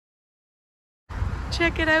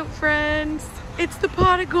Check it out, friends. It's the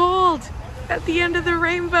pot of gold at the end of the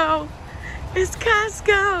rainbow. It's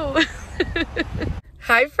Costco.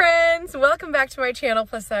 Hi friends, welcome back to my channel,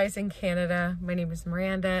 Plus Size in Canada. My name is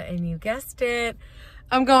Miranda and you guessed it,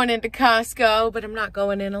 I'm going into Costco, but I'm not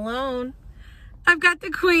going in alone. I've got the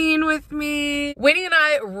queen with me. Winnie and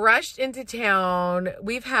I rushed into town.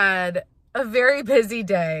 We've had a very busy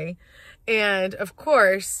day. And of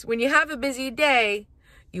course, when you have a busy day,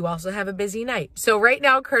 you also have a busy night. So right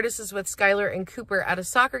now, Curtis is with Skylar and Cooper at a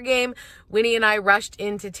soccer game. Winnie and I rushed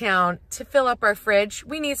into town to fill up our fridge.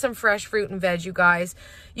 We need some fresh fruit and veg, you guys.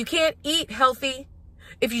 You can't eat healthy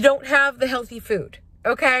if you don't have the healthy food,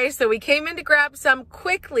 okay? So we came in to grab some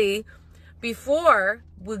quickly before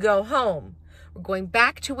we go home. We're going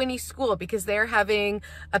back to Winnie's school because they're having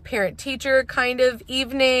a parent-teacher kind of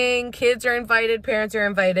evening. Kids are invited, parents are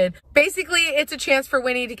invited. Basically, it's a chance for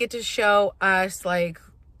Winnie to get to show us like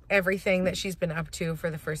everything that she's been up to for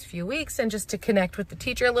the first few weeks and just to connect with the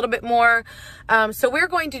teacher a little bit more. So we're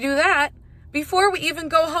going to do that before we even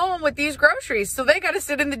go home with these groceries. So they got to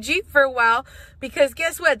sit in the Jeep for a while because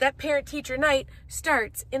guess what? That parent-teacher night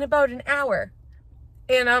starts in about an hour.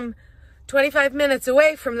 And I'm 25 minutes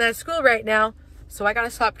away from that school right now. So I got to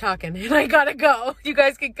stop talking and I got to go. You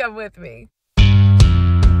guys can come with me.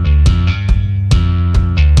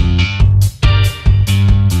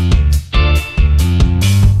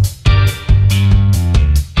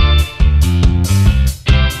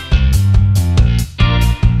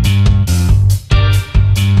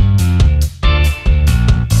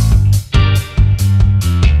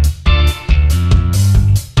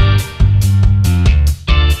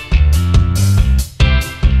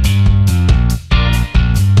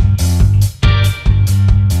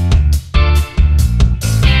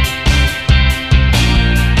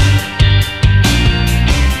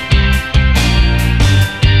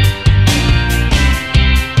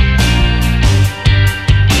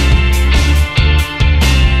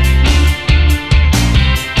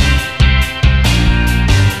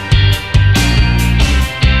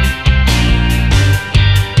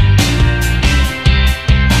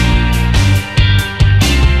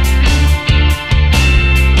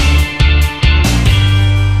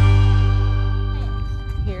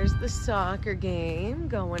 Soccer game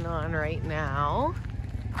going on right now,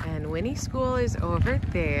 and Winnie's school is over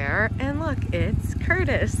there, and look, it's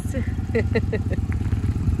Curtis.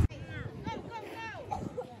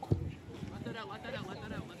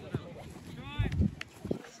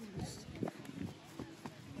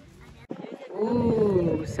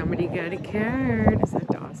 Ooh, somebody got a card. Is that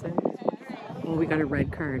Dawson? Oh, we got a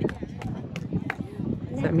red card.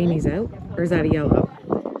 Does that mean he's out, or is that a yellow?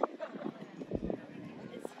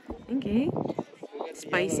 Okay.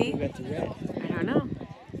 Spicy? I don't know.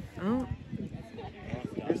 Oh.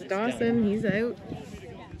 There's Dawson. He's out.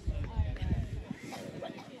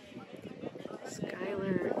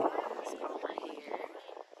 Skylar is over here.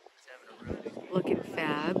 Looking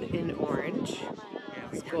fab in orange.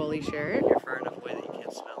 Goalie shirt. You're far enough away that you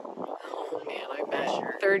can't smell. Oh man, I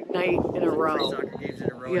bet. Third night in a row. 3 soccer games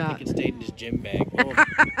in a row. Yeah. I think it stayed in his gym bag. Oh.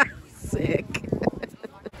 Sick.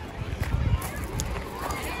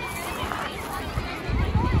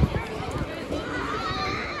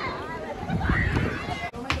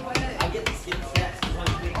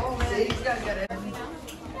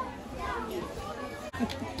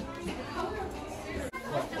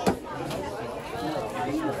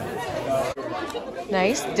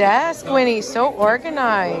 Nice desk, Winnie. So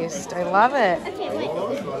organized. I love it.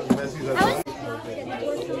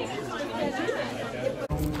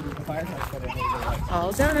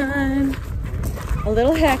 All done. A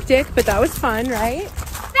little hectic, but that was fun, right?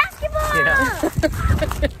 Basketball! Yeah.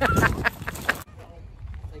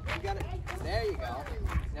 Like you got it. There you go.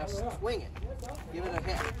 Now swing it. Give it a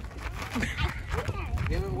hit.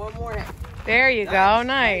 Give it one more hit. There you go.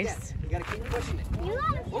 Nice. You gotta keep pushing it. You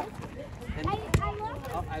love Oh. And, I love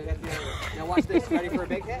oh, I got the other one. Now watch this. Ready for a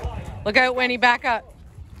big hit? Look out, Winnie. Back up.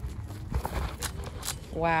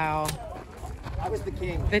 Wow. I was the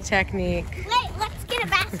king. The technique. Wait, let's get a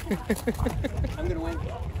basketball. I'm gonna win.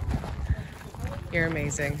 You're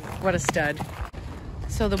amazing. What a stud.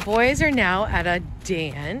 So the boys are now at a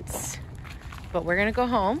dance, but we're gonna go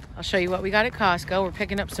home. I'll show you what we got at Costco. We're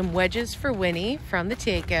picking up some wedges for Winnie from the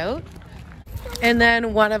takeout. And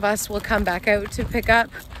then one of us will come back out to pick up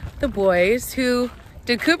the boys who,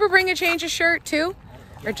 did Cooper bring a change of shirt too?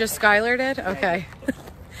 Or just Skylar did? Okay.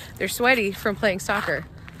 They're sweaty from playing soccer,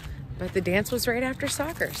 but the dance was right after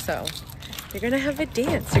soccer. So they're gonna have a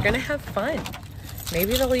dance. They're gonna have fun.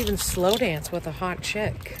 Maybe they'll even slow dance with a hot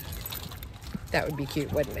chick. That would be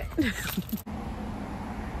cute, wouldn't it?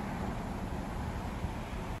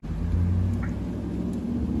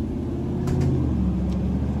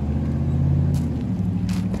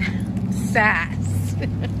 sass.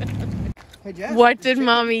 Hey, Jess, What did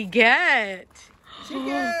mommy get?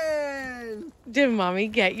 chicken! Did mommy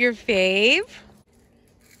get your fave?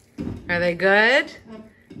 Are they good?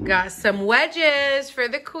 Got some wedges for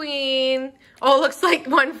the queen. Oh, looks like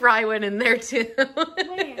one fry went in there too.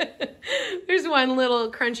 Where? There's one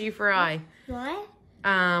little crunchy fry. What?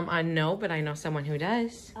 I know, but I know someone who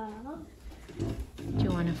does. Oh. Do you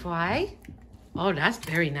want a fry? Oh, that's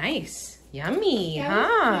very nice. Yummy, That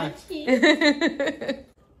huh? was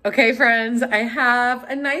Okay, friends, I have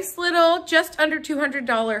a nice little, just under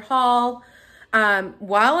 $200 haul.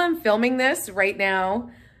 While I'm filming this right now,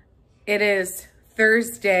 it is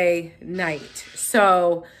Thursday night.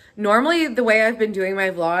 So normally the way I've been doing my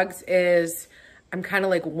vlogs is I'm kind of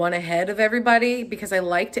like one ahead of everybody because I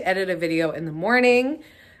like to edit a video in the morning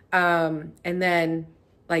and then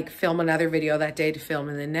like film another video that day to film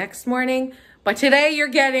in the next morning. But today you're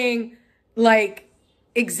getting like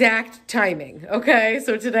exact timing, okay?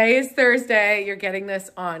 So today is Thursday. You're getting this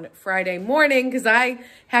on Friday morning because I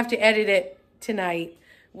have to edit it tonight,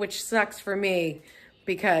 which sucks for me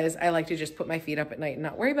because I like to just put my feet up at night and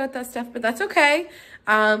not worry about that stuff, but that's okay.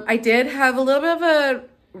 I did have a little bit of a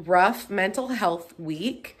rough mental health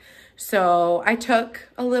week. So I took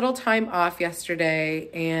a little time off yesterday,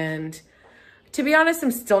 and to be honest,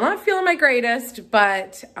 I'm still not feeling my greatest,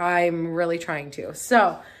 but I'm really trying to.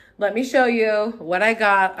 So let me show you what I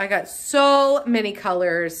got. I got so many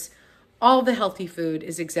colors. All the healthy food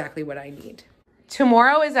is exactly what I need.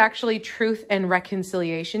 Tomorrow is actually Truth and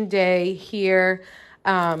Reconciliation Day here.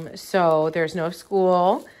 So there's no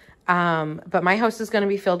school, but my house is going to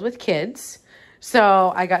be filled with kids.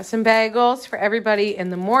 So I got some bagels for everybody in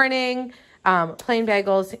the morning, plain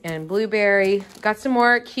bagels and blueberry. Got some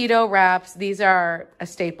more keto wraps. These are a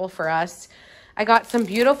staple for us. I got some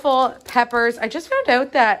beautiful peppers. I just found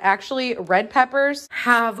out that actually red peppers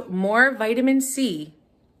have more vitamin C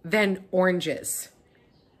than oranges.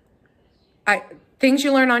 Things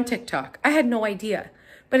you learn on TikTok. I had no idea,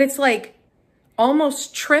 but it's like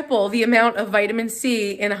almost triple the amount of vitamin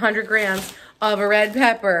C in 100 grams of a red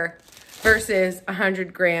pepper versus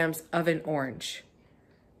 100 grams of an orange.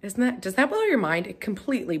 Does that blow your mind? It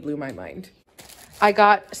completely blew my mind. I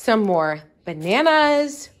got some more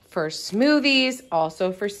bananas for smoothies,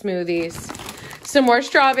 also for smoothies, some more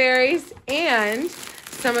strawberries, and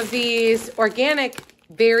some of these organic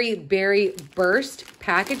berry burst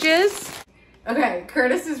packages. Okay,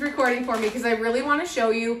 Curtis is recording for me because I really want to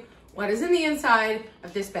show you what is in the inside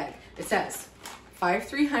of this bag. It says 5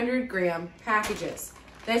 300-gram packages.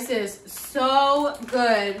 This is so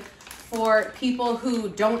good for people who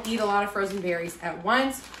don't eat a lot of frozen berries at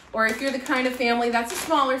once, or if you're the kind of family that's a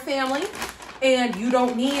smaller family and you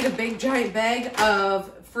don't need a big giant bag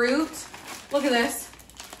of fruit. Look at this.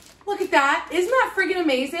 Look at that. Isn't that friggin'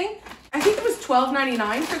 amazing? I think it was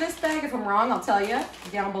 $12.99 for this bag. If I'm wrong, I'll tell you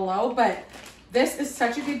down below, but this is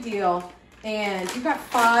such a good deal. And you've got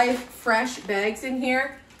 5 fresh bags in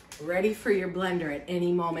here, ready for your blender at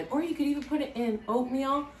any moment. Or you could even put it in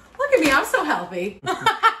oatmeal. Look at me, I'm so healthy.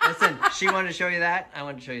 Listen, she wanted to show you that. I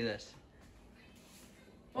want to show you this.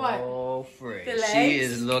 What? Oh, frig. The legs? She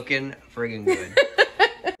is looking friggin'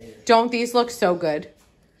 good. Don't these look so good?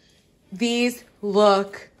 These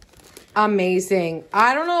look amazing.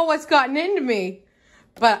 I don't know what's gotten into me,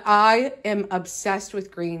 but I am obsessed with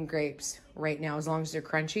green grapes right now. As long as they're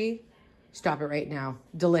crunchy, stop it right now.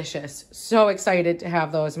 Delicious. So excited to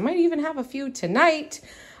have those. Might even have a few tonight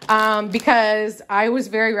because I was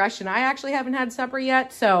very rushed and I actually haven't had supper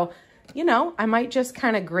yet. So, you know, I might just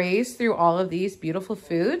kind of graze through all of these beautiful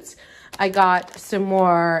foods. I got some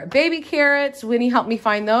more baby carrots. Winnie helped me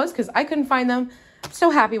find those because I couldn't find them. I'm so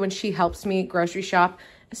happy when she helps me grocery shop,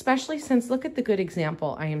 especially since look at the good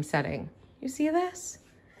example I am setting. You see this?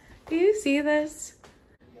 Do you see this?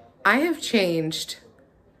 I have changed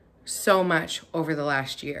so much over the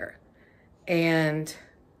last year, and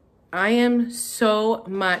I am so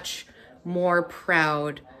much more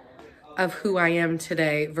proud of who I am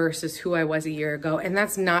today versus who I was a year ago. And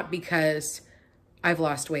that's not because I've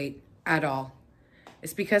lost weight at all.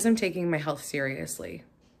 It's because I'm taking my health seriously.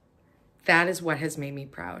 That is what has made me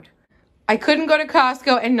proud. I couldn't go to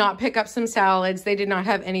Costco and not pick up some salads. They did not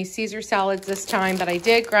have any Caesar salads this time, but I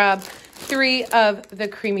did grab 3 of the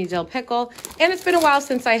creamy dill pickle. And it's been a while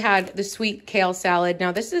since I had the sweet kale salad.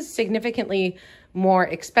 Now this is significantly more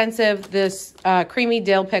expensive. This creamy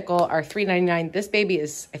dill pickle are $3.99. This baby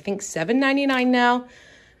is, I think, $7.99 now.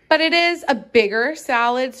 But it is a bigger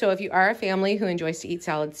salad. So if you are a family who enjoys to eat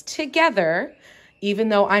salads together, even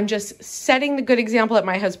though I'm just setting the good example at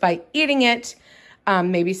my house by eating it,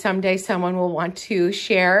 maybe someday someone will want to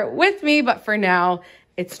share with me. But for now,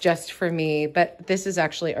 It's just for me, but this is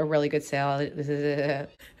actually a really good sale. That was the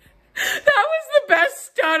best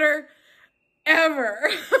stutter ever.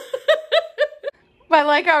 But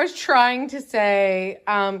like I was trying to say,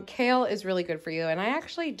 kale is really good for you, and I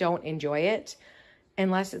actually don't enjoy it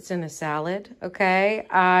unless it's in a salad, okay?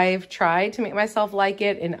 I've tried to make myself like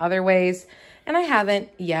it in other ways, and I haven't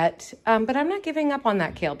yet, but I'm not giving up on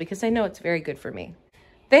that kale because I know it's very good for me.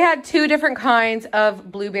 They had 2 different kinds of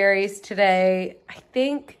blueberries today. I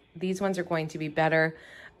think these ones are going to be better.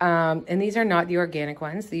 And these are not the organic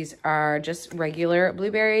ones. These are just regular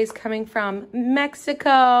blueberries coming from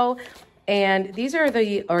Mexico. And these are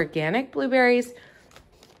the organic blueberries.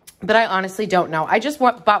 But I honestly don't know. I just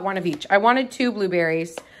bought one of each. I wanted 2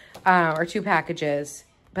 blueberries or 2 packages.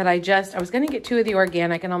 But I was going to get 2 of the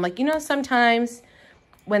organic. And I'm like, you know, sometimes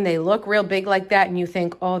when they look real big like that and you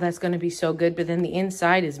think, oh, that's going to be so good, but then the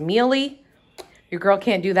inside is mealy. Your girl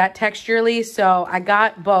can't do that texturally, so I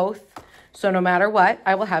got both. So no matter what,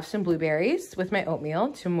 I will have some blueberries with my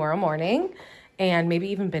oatmeal tomorrow morning, and maybe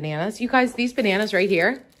even bananas. You guys, these bananas right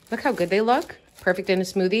here, look how good they look. Perfect in a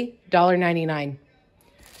smoothie, $1.99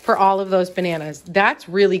 for all of those bananas. That's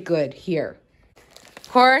really good here. Of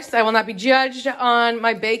course, I will not be judged on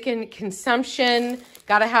my bacon consumption.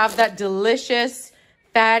 Gotta have that delicious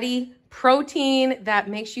fatty protein that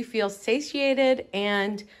makes you feel satiated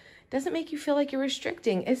and doesn't make you feel like you're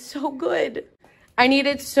restricting. It's so good. I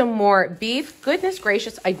needed some more beef. Goodness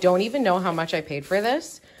gracious, I don't even know how much I paid for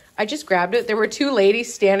this. I just grabbed it. There were 2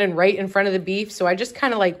 ladies standing right in front of the beef, so I just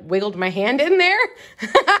kind of like wiggled my hand in there.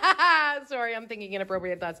 Sorry, I'm thinking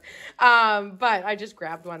inappropriate thoughts. But I just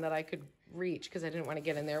grabbed one that I could reach because I didn't want to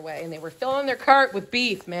get in their way. And they were filling their cart with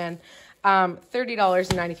beef, man.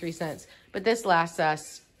 $30.93. But this lasts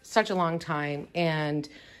us such a long time and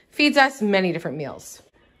feeds us many different meals.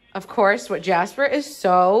 Of course, what Jasper is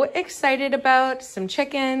so excited about, some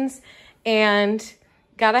chickens, and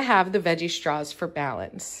gotta have the veggie straws for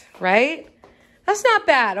balance, right? That's not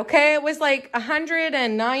bad, okay? It was like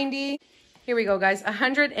 190. Here we go, guys.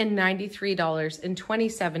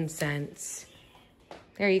 $193.27.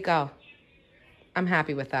 There you go. I'm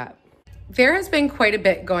happy with that. There has been quite a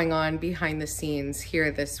bit going on behind the scenes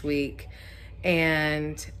here this week,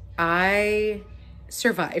 and I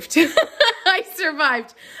survived. I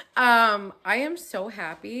survived. I am so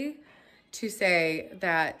happy to say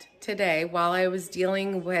that today, while I was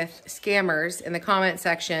dealing with scammers in the comment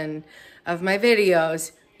section of my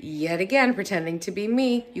videos, yet again pretending to be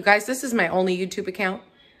me. You guys, this is my only YouTube account.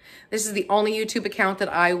 This is the only YouTube account that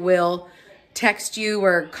I will text you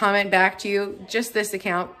or comment back to you. Just this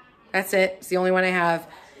account. That's it. It's the only one I have.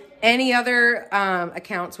 Any other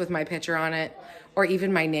accounts with my picture on it or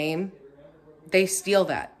even my name, they steal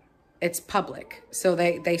that. It's public. So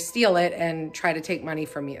they steal it and try to take money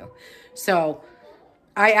from you. So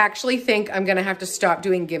I actually think I'm going to have to stop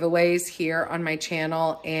doing giveaways here on my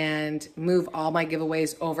channel and move all my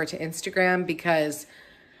giveaways over to Instagram because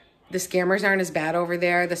the scammers aren't as bad over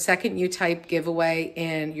there. The second you type giveaway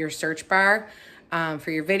in your search bar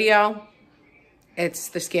for your video, the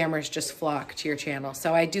scammers just flock to your channel.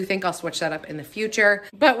 So I do think I'll switch that up in the future.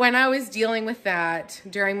 But when I was dealing with that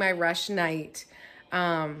during my rush night,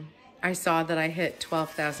 I saw that I hit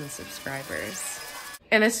 12,000 subscribers.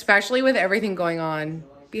 And especially with everything going on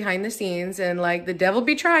behind the scenes and like the devil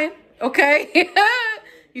be trying, okay?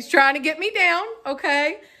 He's trying to get me down,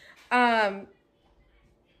 okay? I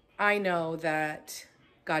know that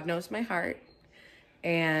God knows my heart.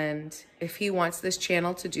 And if he wants this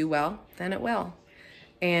channel to do well, then it will.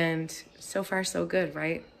 And so far, so good,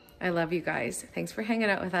 right? I love you guys. Thanks for hanging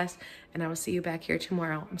out with us. And I will see you back here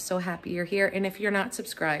tomorrow. I'm so happy you're here. And if you're not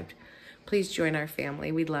subscribed, please join our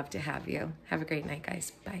family. We'd love to have you. Have a great night,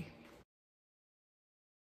 guys. Bye.